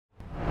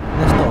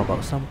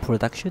about some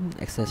production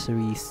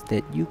accessories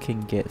that you can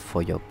get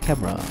for your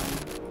camera,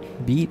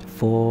 be it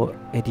for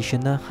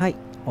additional height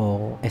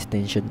or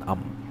extension arm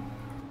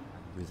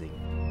I'm using.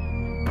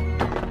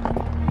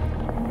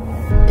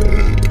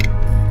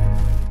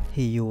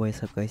 Hey yo,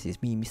 what's up guys,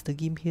 it's me Mr.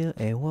 Game here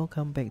and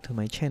welcome back to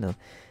my channel.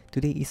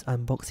 Today is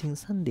unboxing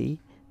Sunday.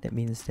 That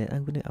means that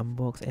I'm gonna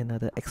unbox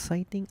another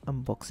exciting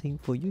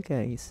unboxing for you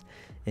guys,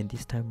 and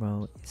this time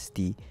round it's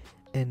the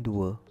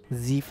Andoer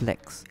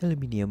Z-Flex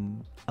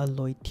Aluminium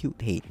Alloy Tube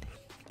Head.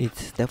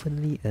 It's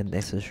definitely an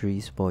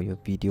accessories for your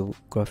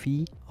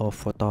videography or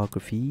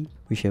photography,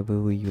 whichever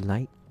way you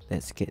like.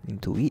 Let's get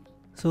into it.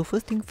 So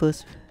first thing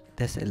first,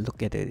 let's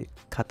look at the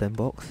carton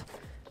box.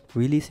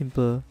 Really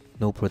simple,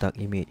 no product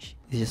image.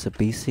 It's just a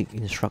basic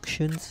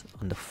instructions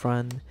on the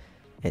front.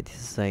 At this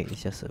side,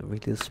 it's just a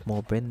really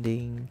small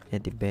branding.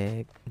 At the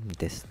back,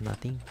 there's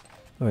nothing.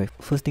 Alright,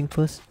 first thing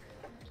first,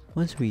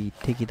 once we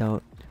take it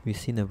out, we've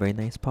seen a very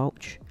nice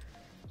pouch.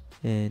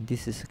 And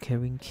this is a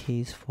carrying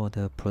case for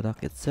the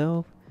product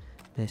itself.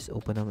 Let's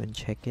open up and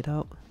check it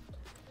out.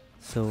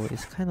 So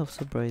it's kind of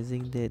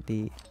surprising that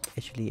they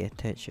actually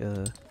attach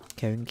a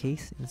carrying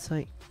case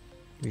inside,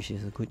 which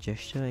is a good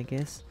gesture, I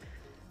guess.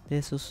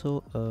 There's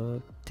also a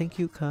thank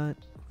you card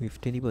with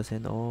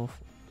 20%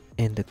 off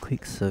and the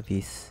quick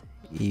service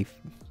if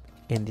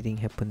anything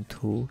happened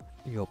to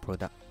your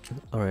product.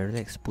 Alright,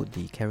 let's put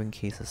the carrying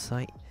case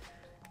aside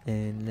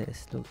and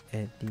let's look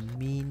at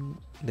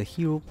the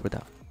hero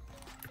product.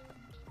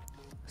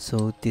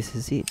 So this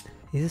is it.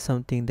 Is it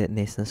something that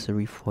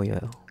necessary for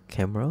your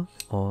camera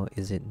or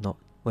is it not?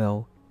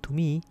 Well, to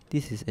me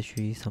this is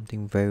actually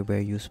something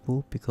very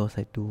useful because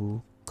I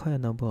do quite a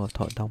number of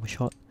top down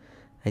shot.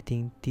 I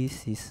think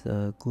this is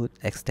a good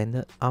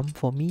extended arm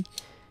for me,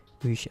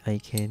 which I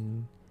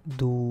can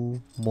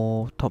do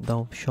more top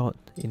down shot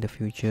in the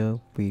future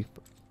with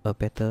a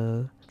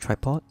better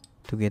tripod.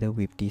 Together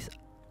with this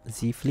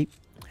Z Flip,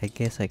 I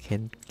guess I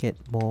can get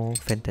more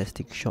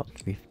fantastic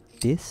shots with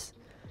this.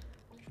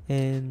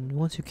 And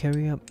once you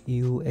carry up,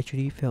 you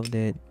actually felt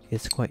that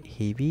it's quite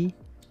heavy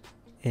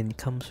and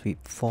comes with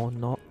 4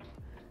 knobs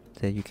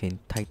that you can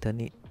tighten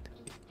it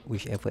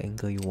whichever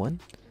angle you want.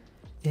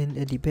 And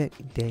at the back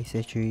there is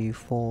actually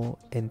 4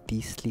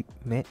 anti-slip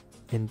mat,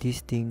 and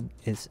this thing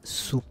is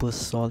super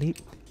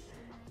solid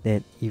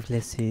that if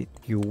let's say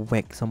you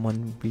whack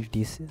someone with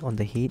this on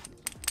the head,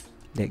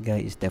 that guy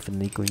is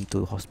definitely going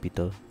to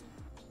hospital.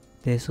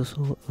 There's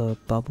also a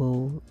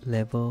bubble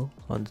level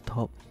on the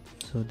top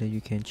so that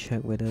you can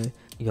check whether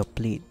your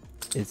plate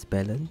is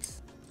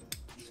balanced.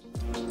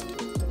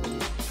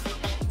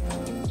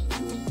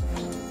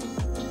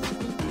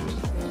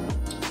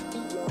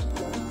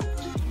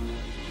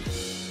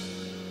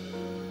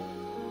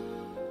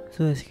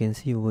 So as you can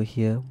see over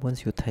here,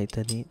 once you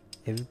tighten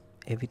it,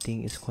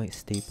 everything is quite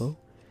stable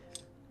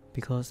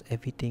because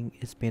everything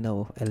is made out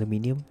of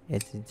aluminium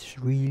and it's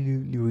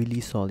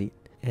really solid.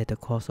 At the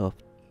cost of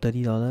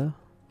 $30,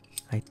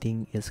 I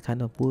think it's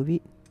kind of worth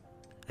it.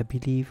 I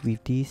believe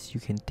with this you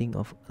can think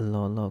of a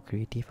lot of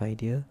creative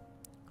idea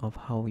of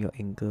how your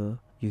angle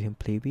you can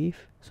play with.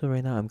 So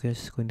right now I'm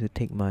just going to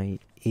take my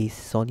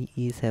Sony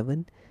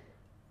A7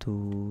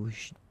 to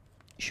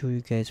show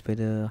you guys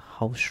whether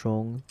how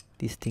strong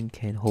this thing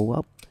can hold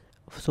up.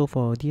 So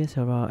for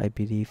DSLR, I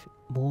believe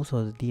most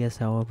of the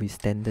DSLR with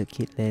standard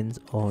kit lens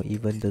or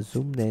even the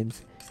zoom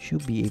lens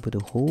should be able to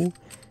hold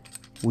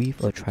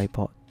with a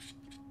tripod.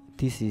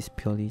 This is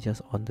purely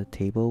just on the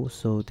table,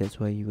 so that's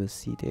why you will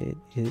see that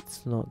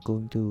it's not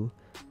going to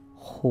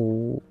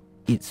hold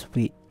its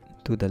weight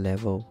to the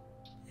level.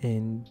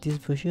 And this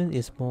version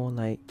is more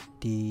like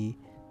the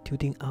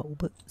tilting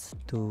outwards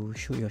to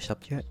shoot your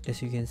subject.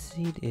 As you can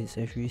see, it's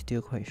actually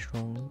still quite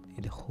strong.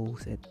 It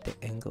holds at the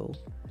angle.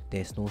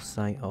 There's no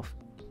sign of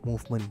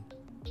movement.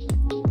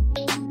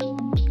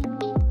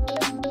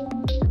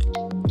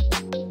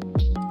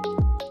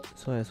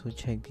 So I also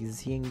check the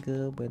Z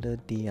angle whether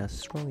they are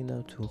strong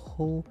enough to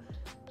hold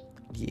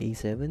the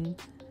A7.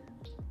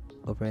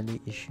 Apparently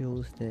it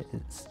shows that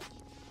it's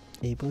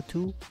able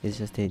to. It's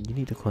just that you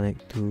need to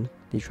connect to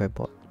the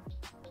tripod.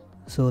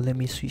 So let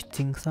me switch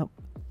things up.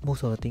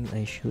 Most of the things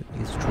I shoot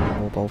is through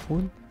mobile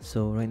phone.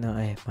 So right now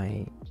I have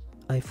my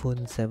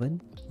iPhone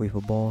 7 with a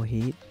ball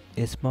head.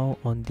 It's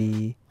mounted on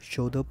the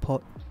shoulder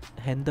port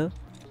handle,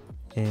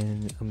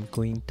 and I'm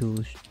going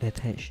to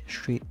attach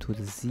straight to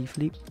the Z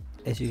Flip.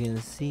 As you can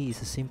see, it's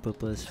the same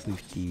purpose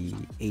with the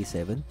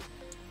A7,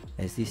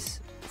 as this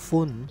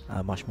phone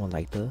are much more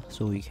lighter,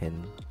 so you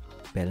can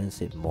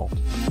balance it more.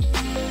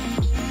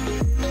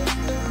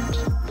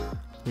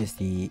 There's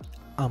the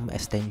arm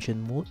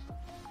extension mode.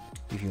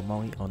 If you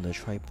mount it on the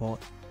tripod,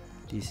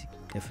 this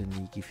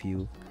definitely gives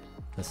you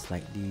a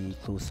slightly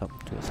close up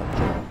to a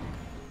subject.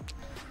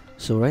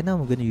 So right now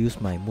I'm going to use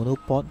my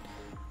monopod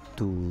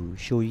to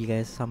show you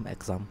guys some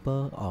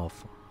example of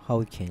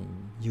how you can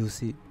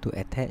use it to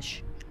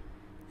attach,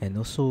 and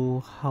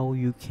also how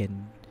you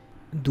can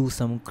do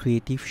some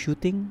creative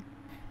shooting.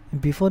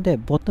 And before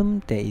that,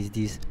 bottom there is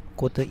this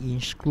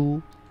 1/4"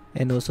 screw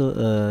and also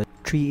a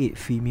 3/8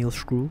 female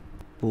screw.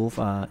 both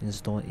are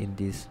installed in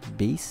this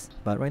base,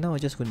 but right now I'm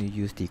just going to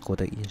use the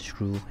quarter-inch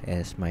screw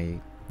as my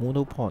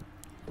monopod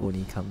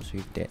only comes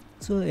with that.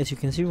 So as you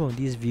can see from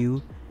this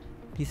view,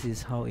 this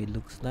is how it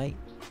looks like.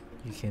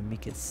 You can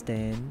make it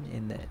stand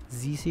in that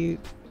Z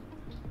shape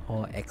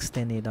or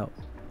extend it out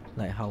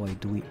like how I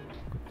do it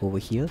over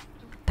here.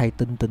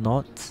 Tighten the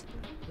knots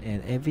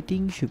and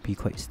everything should be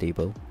quite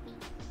stable.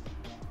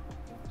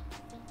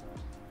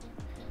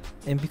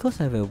 And because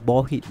I have a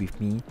ball head with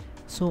me,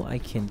 so I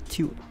can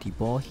tilt the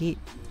ball head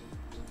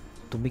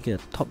to make it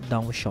a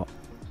top-down shot.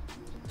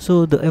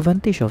 So the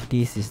advantage of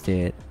this is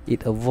that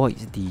it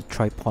avoids the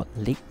tripod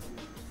leg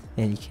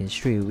and you can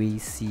straight away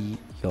see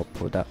your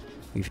product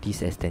with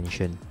this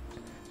extension.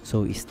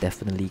 So it's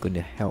definitely going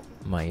to help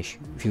my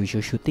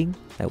future shooting,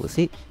 I would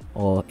say,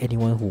 or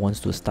anyone who wants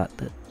to start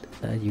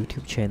a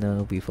YouTube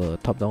channel with a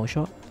top-down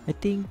shot. I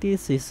think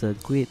this is a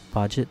great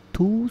budget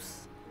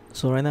tools.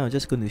 So right now I'm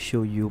just going to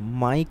show you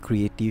my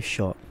creative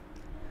shot.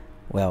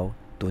 Well,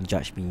 don't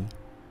judge me,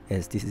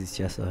 as this is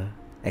just a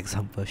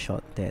example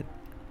shot that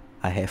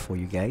I have for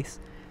you guys.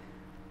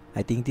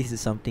 I think this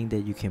is something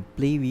that you can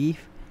play with,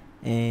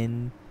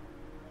 and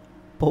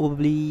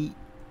probably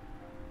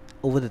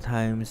over the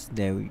times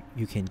that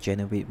you can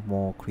generate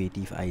more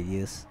creative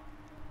ideas,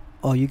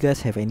 or you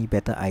guys have any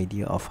better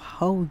idea of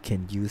how you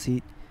can use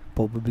it,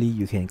 probably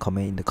you can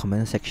comment in the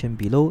comment section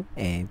below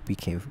and we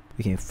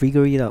can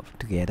figure it out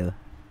together.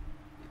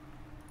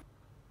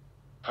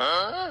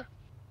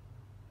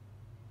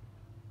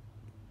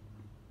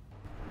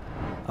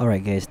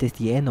 Alright guys, that's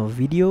the end of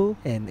the video,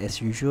 and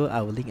as usual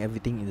I will link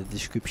everything in the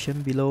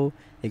description below.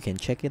 You can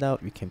check it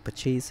out, you can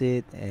purchase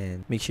it,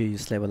 and make sure you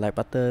slap a like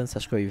button,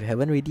 subscribe if you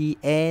haven't already,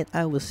 and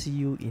I will see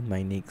you in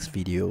my next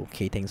video.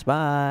 Okay, thanks,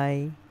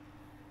 bye!